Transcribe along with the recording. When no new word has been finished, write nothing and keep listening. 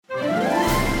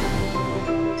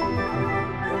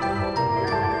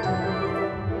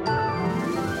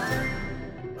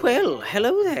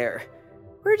hello there.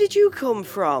 Where did you come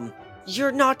from?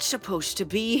 You're not supposed to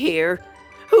be here.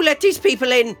 Who let these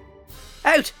people in?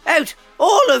 Out! Out!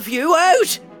 All of you,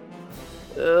 out!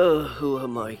 Oh, who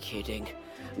am I kidding?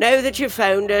 Now that you've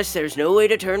found us, there's no way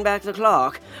to turn back the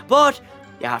clock. But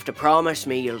you have to promise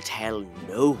me you'll tell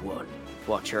no one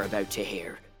what you're about to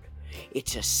hear.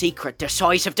 It's a secret the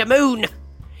size of the moon.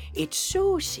 It's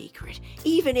so secret,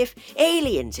 even if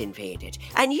aliens invaded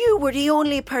and you were the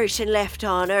only person left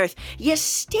on Earth, you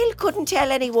still couldn't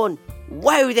tell anyone.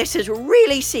 Wow, this is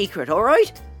really secret, all right?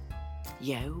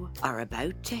 You are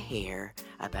about to hear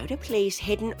about a place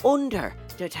hidden under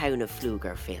the town of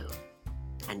Floozeville.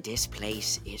 And this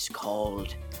place is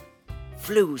called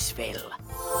Floozeville.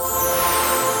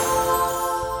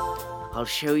 I'll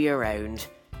show you around.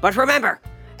 But remember,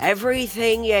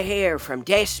 everything you hear from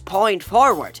this point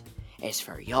forward is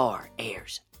for your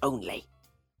ears only.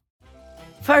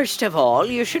 First of all,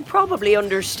 you should probably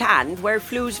understand where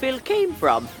Floozeville came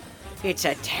from. It's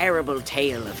a terrible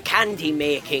tale of candy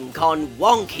making gone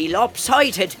wonky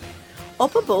lopsided.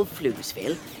 Up above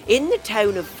Floozeville, in the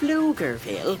town of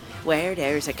Floozeville, where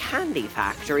there's a candy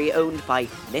factory owned by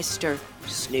Mr.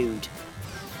 Snood.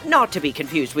 Not to be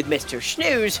confused with Mr.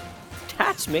 Snooze.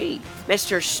 That's me.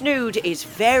 Mr. Snood is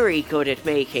very good at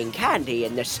making candy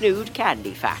in the Snood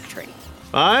Candy Factory.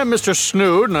 I'm Mr.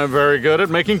 Snood, and I'm very good at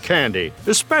making candy,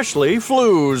 especially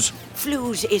Flooz.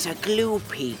 Flooz is a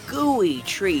gloopy, gooey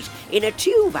treat in a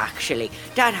tube, actually,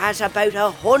 that has about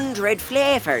 100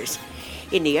 flavours.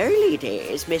 In the early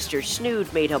days, Mr.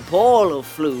 Snood made a ball of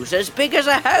Flooz as big as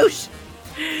a house.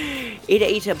 It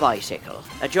ate a bicycle,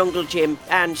 a jungle gym,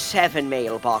 and 7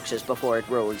 mailboxes before it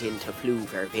rolled into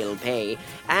Floozeville Bay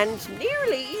and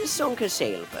nearly sunk a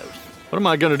sailboat. What am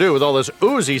I going to do with all this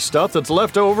oozy stuff that's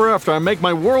left over after I make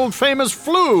my world-famous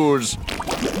Flooz?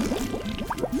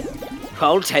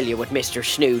 I'll tell you what Mr.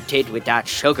 Snood did with that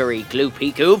sugary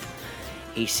gloopy goop.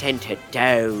 He sent it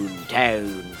down,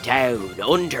 down, down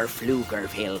under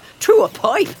Floozeville through a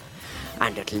pipe.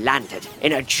 And it landed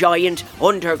in a giant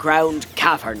underground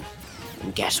cavern.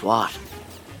 And guess what?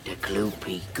 The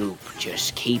gloopy goop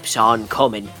just keeps on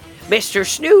coming. Mr.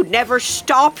 Snood never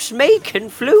stops making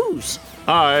Flooz.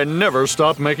 I never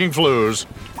stopped making Flooz.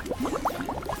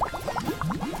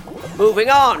 Moving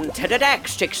on to the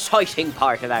next exciting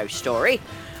part of our story.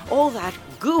 All that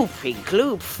goopy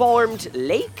gloop formed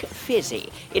Lake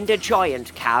Fizzy in the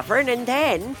giant cavern, and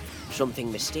then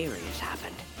something mysterious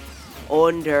happened.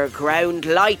 Underground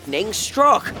lightning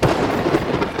struck.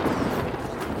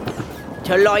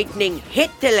 The lightning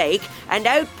hit the lake and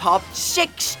out popped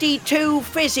 62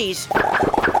 fizzies.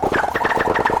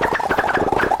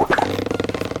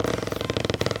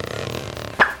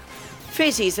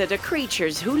 Fizzies are the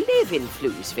creatures who live in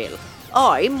Floozeville.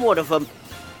 I'm one of them.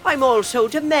 I'm also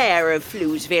the mayor of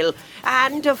Floozeville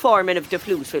and the foreman of the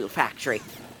Floozeville factory.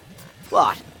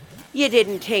 What? You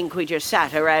didn't think we just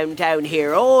sat around down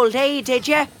here all day, did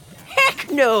you?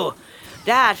 Heck no!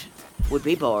 That would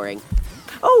be boring.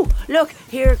 Oh, look,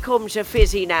 here comes a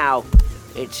fizzy now.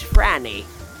 It's Franny.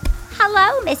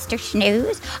 Hello, Mr.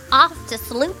 Snooze. Off to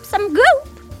sloop some goop.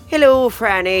 Hello,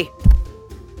 Franny.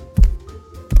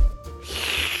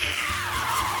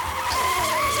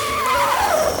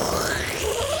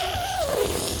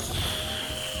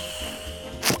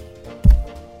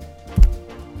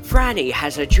 Franny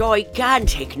has a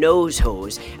gigantic nose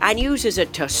hose and uses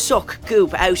it to suck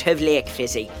goop out of Lake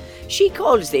Fizzy. She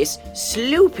calls this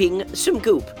slooping some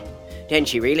goop. Then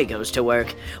she really goes to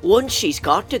work. Once she's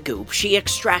got the goop, she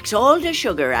extracts all the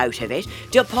sugar out of it,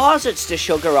 deposits the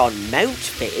sugar on Mount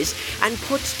Fizz, and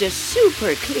puts the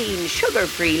super clean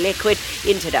sugar-free liquid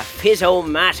into the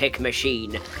Fizz-O-Matic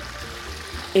machine.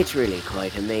 It's really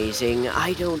quite amazing.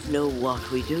 I don't know what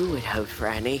we do without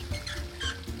Franny.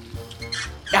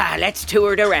 Let's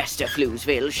tour the rest of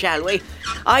Floozeville, shall we?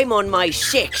 I'm on my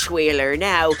 6-wheeler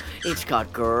now. It's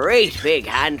got great big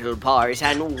handlebars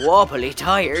and wobbly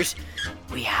tyres.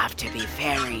 We have to be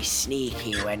very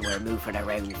sneaky when we're moving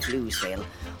around Floozeville,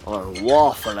 or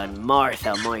Waffle and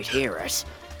Martha might hear us.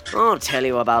 I'll tell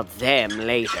you about them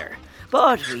later.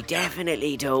 But we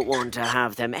definitely don't want to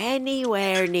have them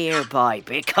anywhere nearby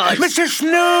because... Mr.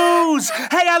 Snooze!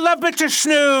 Hey, I love Mr.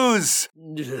 Snooze!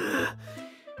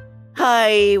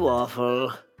 Hi,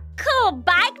 Waffle. Cool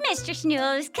bike, Mr.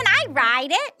 Snooze. Can I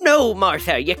ride it? No,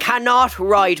 Martha, you cannot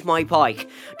ride my bike.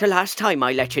 The last time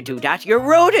I let you do that, you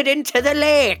rode it into the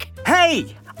lake.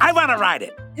 Hey, I want to ride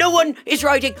it. No one is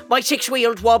riding my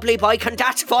 6-wheeled wobbly bike, and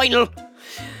that's final.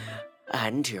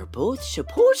 And you're both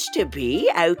supposed to be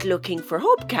out looking for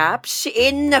hubcaps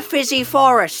in the fizzy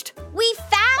forest. We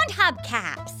found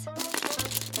hubcaps.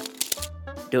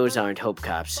 Those aren't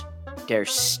hubcaps. They're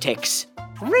sticks.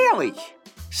 Really?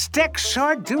 Sticks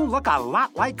sure do look a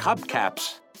lot like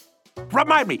hubcaps.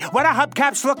 Remind me, what do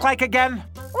hubcaps look like again?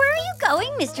 Where are you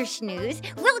going, Mr. Snooze?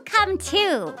 We'll come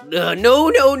too. No.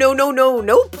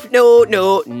 Nope.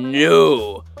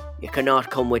 No. You cannot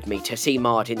come with me to see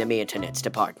Maud in the maintenance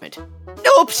department.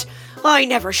 Oops! I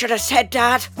never should have said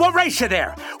that. We'll race you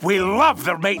there. We love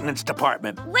the maintenance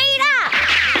department. Wait up!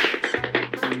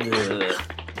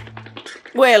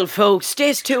 Well, folks,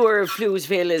 this tour of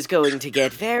Floozeville is going to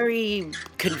get very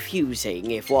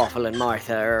confusing if Waffle and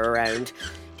Martha are around.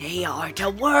 They are the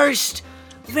worst.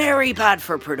 Very bad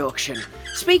for production.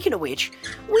 Speaking of which,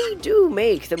 we do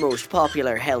make the most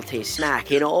popular healthy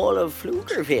snack in all of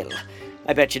Floozeville.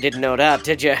 I bet you didn't know that,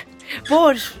 did you?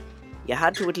 But you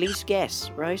had to at least guess,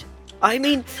 right? I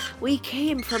mean, we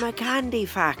came from a candy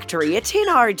factory. It's in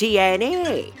our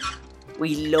DNA.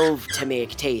 We love to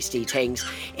make tasty things.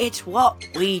 It's what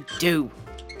we do.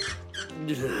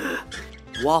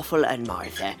 Waffle and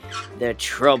Martha, the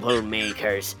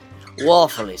troublemakers.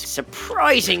 Waffle is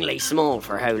surprisingly small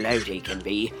for how loud he can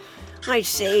be. I'd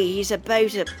say he's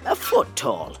about a foot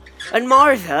tall. And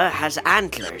Martha has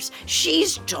antlers.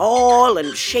 She's tall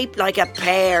and shaped like a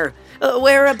pear.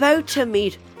 We're about to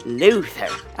meet Luther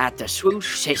at the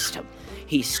swoosh system.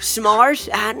 He's smart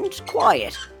and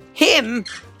quiet. Him,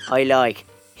 I like.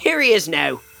 Here he is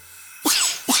now.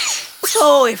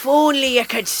 Oh, if only you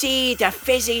could see the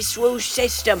fizzy swoosh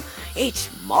system. It's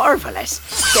marvellous.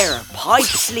 There are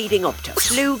pipes leading up to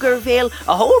Pflugerville,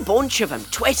 a whole bunch of them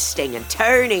twisting and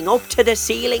turning up to the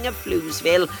ceiling of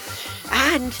Floozeville.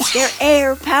 And they're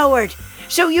air-powered,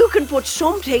 so you can put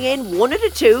something in one of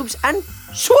the tubes and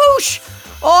swoosh!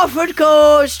 Off it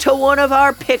goes to one of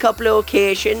our pickup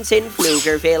locations in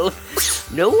Pflugerville.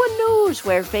 No one knows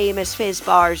where famous fizz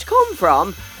bars come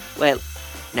from. Well,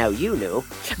 now you know,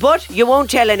 but you won't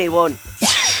tell anyone.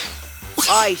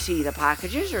 I see the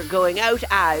packages are going out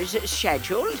as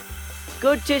scheduled.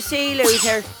 Good to see,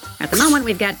 Luther. At the moment,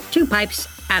 we've got 2 pipes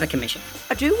out of commission.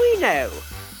 Do we now?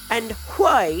 And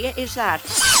why is that?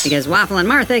 Because Waffle and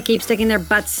Martha keep sticking their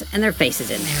butts and their faces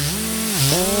in there.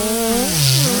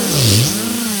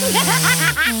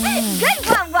 Good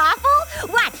one, Waffle.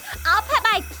 Watch, I'll put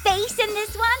my face in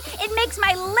this one. It makes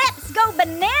my lips go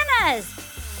bananas.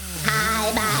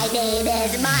 Hi, my name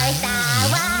is Martha.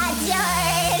 What's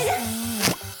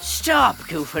yours? Stop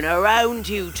goofing around,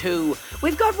 you two.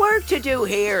 We've got work to do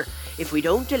here. If we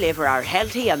don't deliver our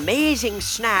healthy, amazing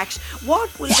snacks, what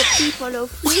will the people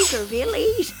of Floozeville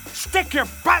eat? Stick your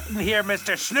butt in here,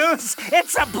 Mr. Snooze.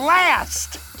 It's a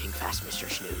blast. Think fast, Mr.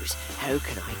 Snooze. How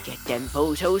can I get them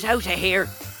bozos out of here?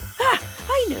 Ah,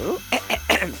 I know.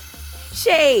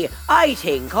 Say, I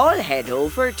think I'll head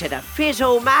over to the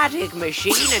fizzomatic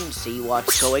machine and see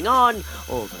what's going on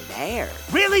over there.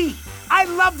 Really? I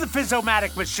love the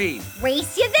fizzomatic machine.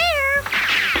 Race you there.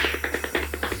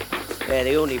 Well,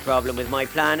 the only problem with my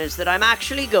plan is that I'm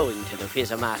actually going to the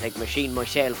fizzomatic machine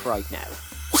myself right now.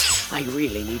 I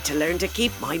really need to learn to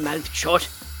keep my mouth shut.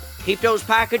 Keep those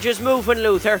packages moving,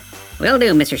 Luther. Will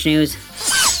do, Mr. Snooze.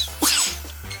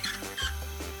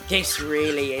 This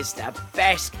really is the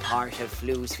best part of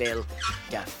Floozeville,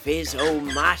 the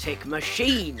fizzomatic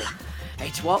machine.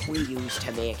 It's what we use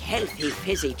to make healthy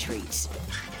fizzy treats.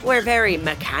 We're very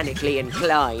mechanically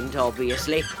inclined,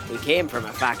 obviously. We came from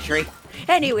a factory.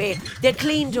 Anyway, the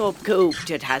cleaned up goop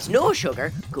that has no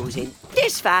sugar goes in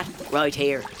this vat right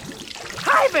here.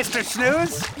 Hi, Mr.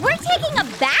 Snooze. We're taking a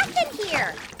bath in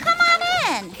here. Come on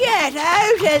in. Get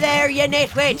out of there, you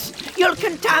nitwits. You'll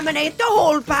contaminate the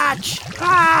whole batch.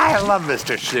 I love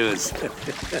Mr. Snooze.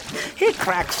 He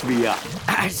cracks me up.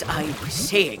 As I was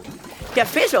saying, the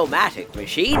fizzomatic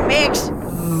machine makes...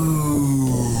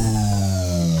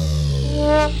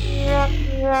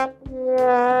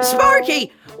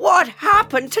 Sparky, what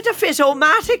happened to the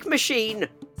fizzomatic machine?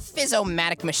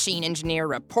 Fizzomatic machine engineer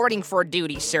reporting for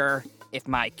duty, sir. If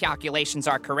my calculations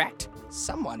are correct,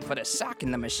 someone put a sock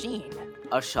in the machine.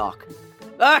 A sock?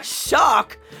 A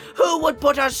sock? Who would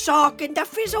put a sock in the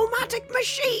fizzomatic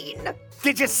machine?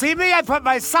 Did you see me? I put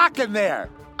my sock in there.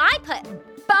 I put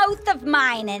both of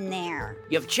mine in there.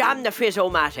 You've jammed the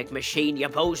fizzomatic machine, you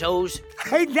bozos.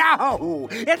 I know.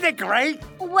 Isn't it great?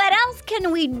 What else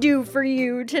can we do for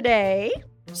you today?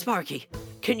 Sparky,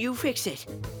 can you fix it?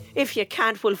 If you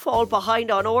can't, we'll fall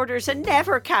behind on orders and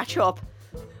never catch up.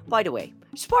 By the way,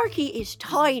 Sparky is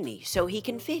tiny, so he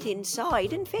can fit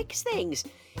inside and fix things.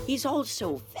 He's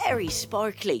also very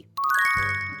sparkly.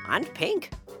 And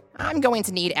pink. I'm going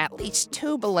to need at least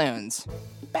 2 balloons.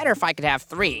 Better if I could have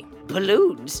 3.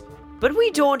 Balloons? But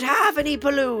we don't have any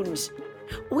balloons.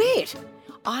 Wait,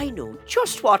 I know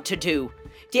just what to do.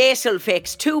 This'll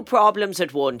fix 2 problems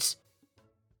at once.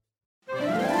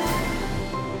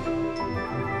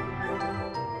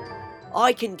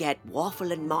 I can get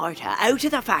Waffle and Martha out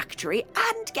of the factory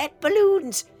and get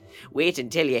balloons. Wait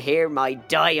until you hear my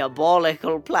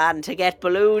diabolical plan to get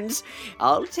balloons.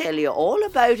 I'll tell you all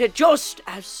about it just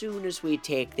as soon as we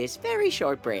take this very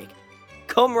short break.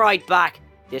 Come right back.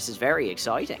 This is very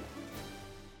exciting.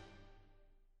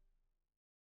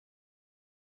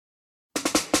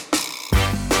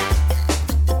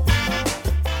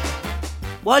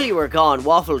 While you were gone,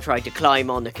 Waffle tried to climb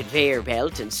on the conveyor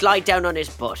belt and slide down on his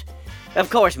butt. Of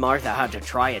course, Martha had to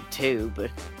try it too, but...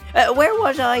 where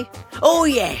was I? Oh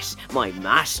yes, my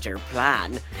master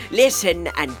plan. Listen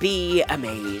and be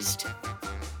amazed.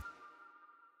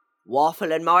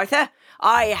 Waffle and Martha,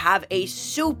 I have a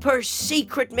super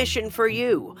secret mission for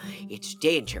you. It's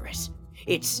dangerous.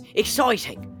 It's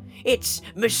exciting. It's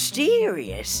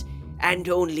mysterious. And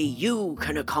only you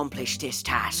can accomplish this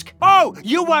task. Oh,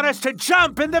 you want us to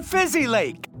jump in the fizzy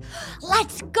lake?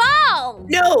 Let's go!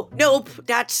 Nope,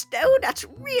 that's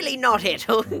really not it,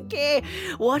 okay?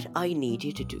 What I need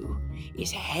you to do is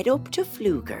head up to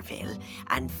Floozeville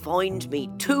and find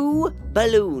me 2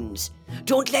 balloons.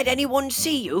 Don't let anyone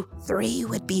see you. 3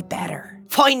 would be better.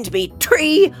 Find me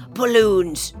 3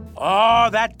 balloons. Oh,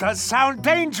 that does sound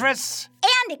dangerous.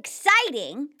 And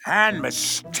exciting. And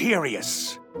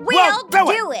mysterious. We'll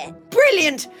do it.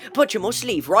 Brilliant! But you must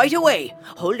leave right away.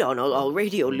 Hold on, I'll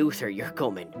radio Luther you're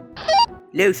coming.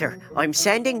 Luther, I'm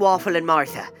sending Waffle and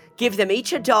Martha. Give them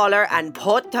each $1 and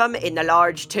put them in the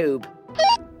large tube.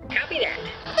 Copy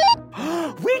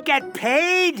that. We get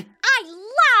paid? I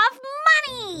love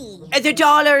money. The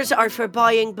dollars are for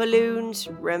buying balloons,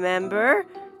 remember?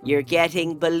 You're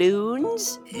getting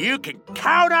balloons? You can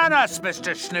count on us,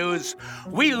 Mr. Snooze.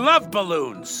 We love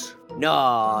balloons.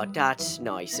 No, that's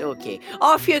nice. Okay,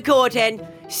 off you go then.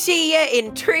 See ya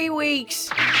in 3 weeks.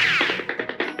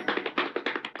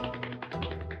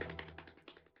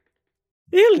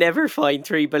 You'll never find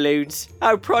 3 balloons.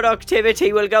 Our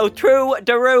productivity will go through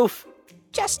the roof.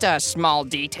 Just a small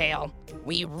detail.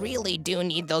 We really do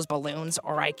need those balloons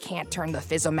or I can't turn the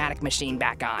fizzomatic machine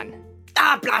back on.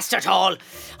 Ah, blast it all.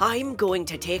 I'm going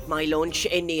to take my lunch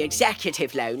in the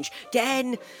executive lounge.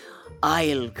 Then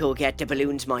I'll go get the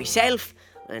balloons myself,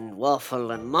 and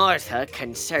Waffle and Martha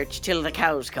can search till the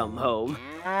cows come home.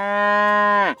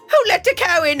 Who let the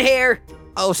cow in here?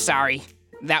 Oh, sorry.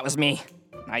 That was me.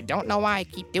 I don't know why I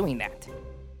keep doing that.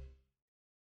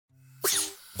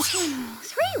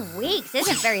 3 weeks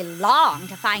isn't very long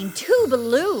to find 2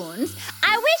 balloons.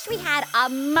 I wish we had a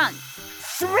month.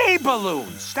 3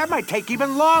 balloons? That might take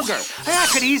even longer. That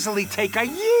could easily take a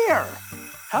year.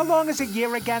 How long is a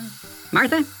year again?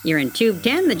 Martha, you're in tube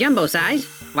 10, the jumbo size.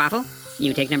 Waffle,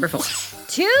 you take number 4.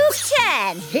 Tube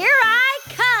 10, here I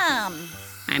come.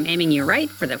 I'm aiming you right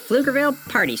for the Floozeville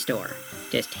party store.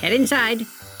 Just head inside,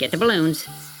 get the balloons,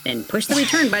 then push the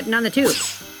return button on the tube.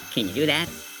 Can you do that?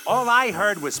 All I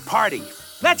heard was party.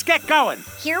 Let's get going.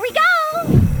 Here we go.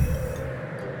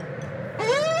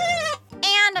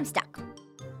 And I'm stuck.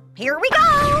 Here we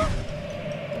go.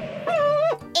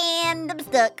 And I'm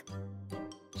stuck.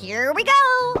 Here we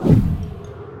go.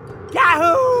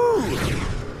 Yahoo!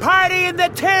 Party in the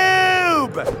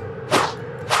tube!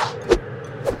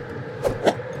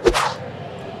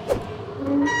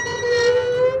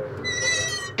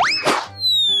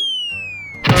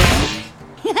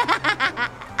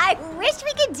 I wish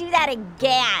we could do that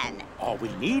again. All we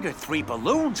need are 3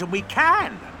 balloons and we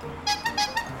can.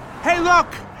 Hey, look!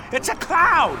 It's a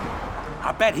clown!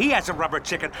 I bet he has a rubber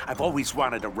chicken. I've always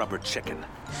wanted a rubber chicken.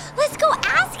 Let's go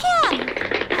ask him.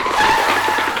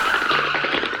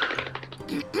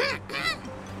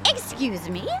 Excuse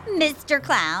me, Mr.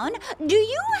 Clown. Do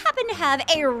you happen to have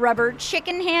a rubber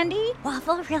chicken handy?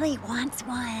 Waffle really wants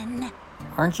one.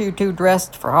 Aren't you two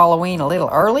dressed for Halloween a little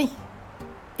early?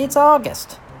 It's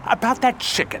August. About that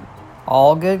chicken.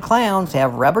 All good clowns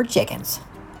have rubber chickens.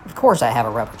 Of course I have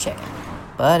a rubber chicken,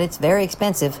 but it's very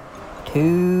expensive.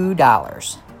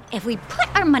 $2. If we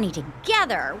put our money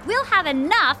together, we'll have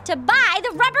enough to buy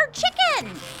the rubber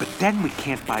chicken. But then we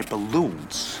can't buy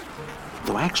balloons.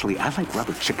 Though actually, I like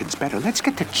rubber chickens better. Let's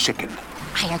get the chicken.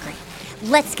 I agree.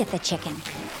 Let's get the chicken.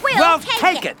 Well,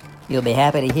 take it. You'll be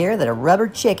happy to hear that a rubber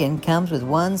chicken comes with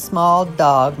one small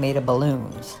dog made of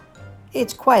balloons.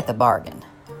 It's quite the bargain.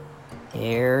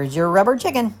 Here's your rubber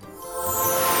chicken.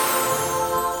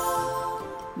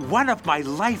 One of my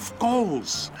life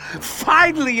goals.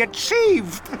 Finally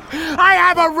achieved. I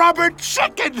have a rubber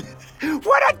chicken.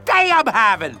 What a day I'm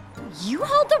having. You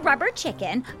hold the rubber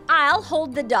chicken, I'll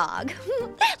hold the dog.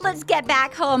 Let's get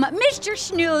back home. Mr.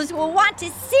 Snooze will want to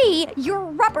see your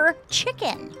rubber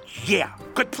chicken. Yeah,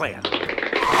 good plan.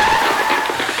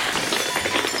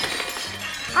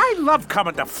 I love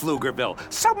coming to Floozeville.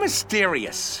 So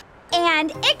mysterious.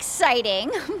 And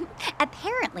exciting.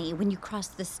 Apparently, when you cross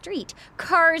the street,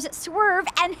 cars swerve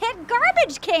and hit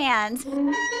garbage cans.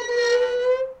 Woo!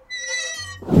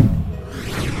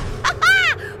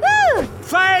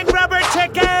 Flying rubber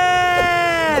chicken!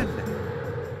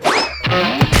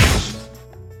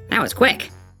 That was quick.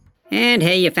 And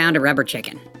hey, you found a rubber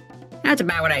chicken. That's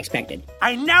about what I expected.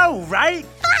 I know, right?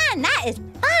 Fun! That is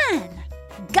fun!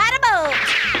 Gotta move!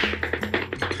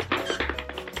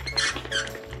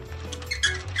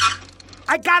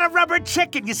 I got a rubber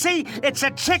chicken. You see, it's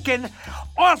a chicken.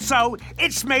 Also,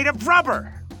 it's made of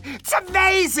rubber. It's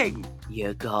amazing.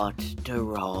 You got the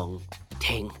wrong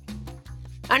thing.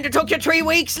 And it took you 3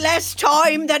 weeks less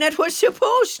time than it was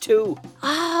supposed to.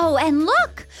 Oh, and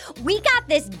look! We got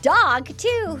this dog,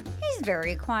 too. He's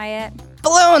very quiet.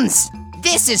 Balloons!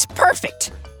 This is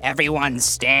perfect. Everyone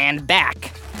stand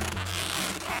back.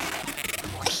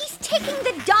 He's taking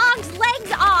the dog's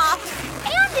legs off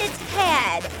and its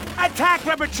head. Attack,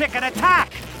 rubber chicken,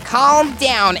 attack! Calm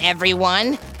down,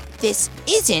 everyone. This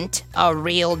isn't a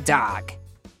real dog.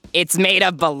 It's made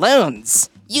of balloons.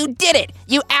 You did it!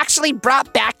 You actually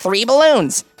brought back 3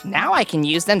 balloons. Now I can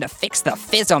use them to fix the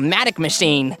fizzomatic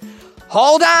machine.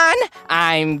 Hold on,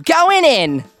 I'm going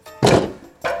in.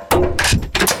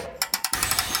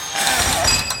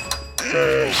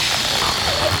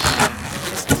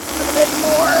 Just a little bit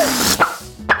more.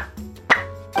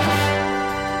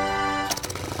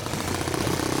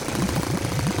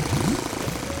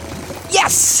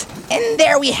 Yes! And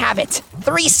there we have it.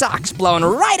 3 socks blown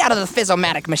right out of the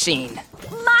fizzomatic machine.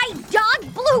 My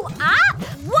dog blew up?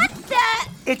 What the?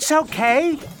 It's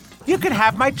okay. You can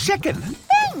have my chicken.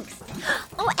 Thanks.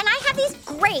 Oh, and I have these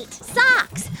great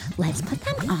socks. Let's put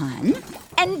them on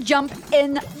and jump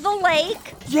in the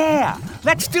lake. Yeah,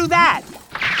 let's do that.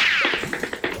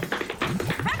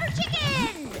 Rubber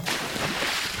chicken!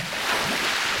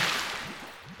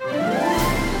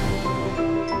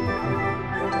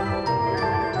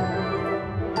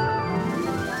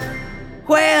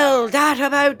 Well, that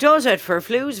about does it for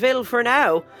Floozeville for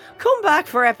now. Come back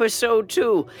for episode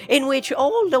 2, in which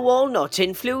all the walnuts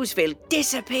in Floozeville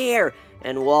disappear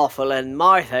and Waffle and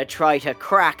Martha try to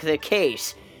crack the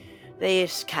case.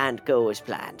 This can't go as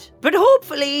planned, but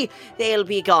hopefully they'll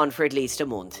be gone for at least a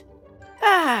month.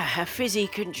 A fizzy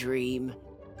can dream.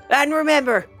 And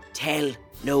remember, tell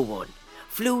no one.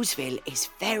 Floozeville is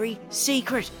very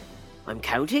secret. I'm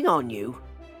counting on you.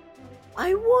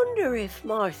 I wonder if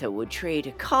Martha would trade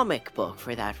a comic book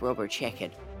for that rubber chicken.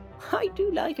 I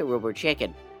do like a rubber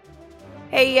chicken.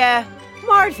 Hey,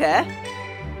 Martha?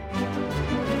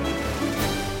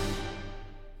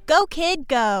 Go, kid,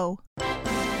 go.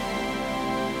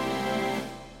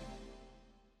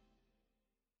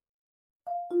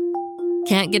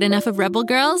 Can't get enough of Rebel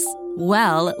Girls?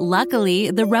 Well,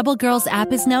 luckily, the Rebel Girls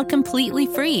app is now completely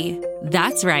free.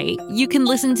 That's right, you can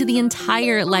listen to the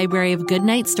entire library of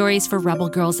goodnight stories for Rebel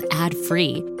Girls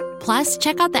ad-free. Plus,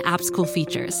 check out the app's cool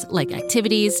features like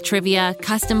activities, trivia,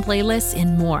 custom playlists,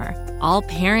 and more. All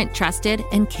parent-trusted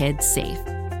and kids-safe.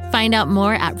 Find out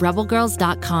more at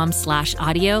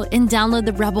rebelgirls.com/audio and download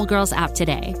the Rebel Girls app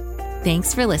today.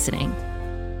 Thanks for listening.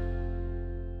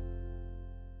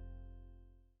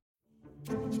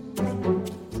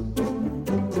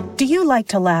 Do you like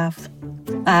to laugh?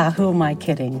 Who am I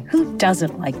kidding? Who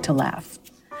doesn't like to laugh?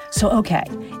 So, okay,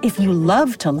 if you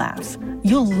love to laugh,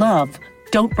 you'll love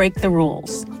Don't Break the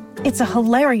Rules. It's a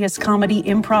hilarious comedy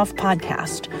improv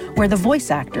podcast where the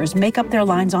voice actors make up their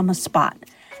lines on the spot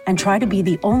and try to be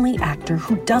the only actor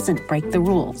who doesn't break the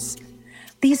rules.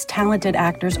 These talented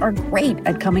actors are great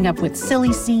at coming up with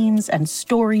silly scenes and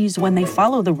stories when they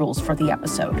follow the rules for the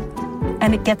episode.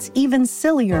 And it gets even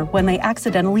sillier when they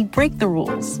accidentally break the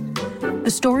rules. The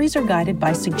stories are guided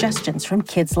by suggestions from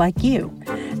kids like you,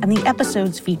 and the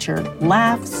episodes feature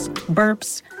laughs,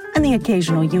 burps, and the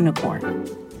occasional unicorn.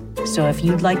 So if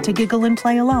you'd like to giggle and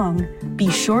play along,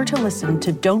 be sure to listen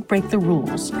to Don't Break the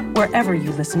Rules wherever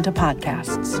you listen to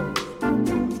podcasts.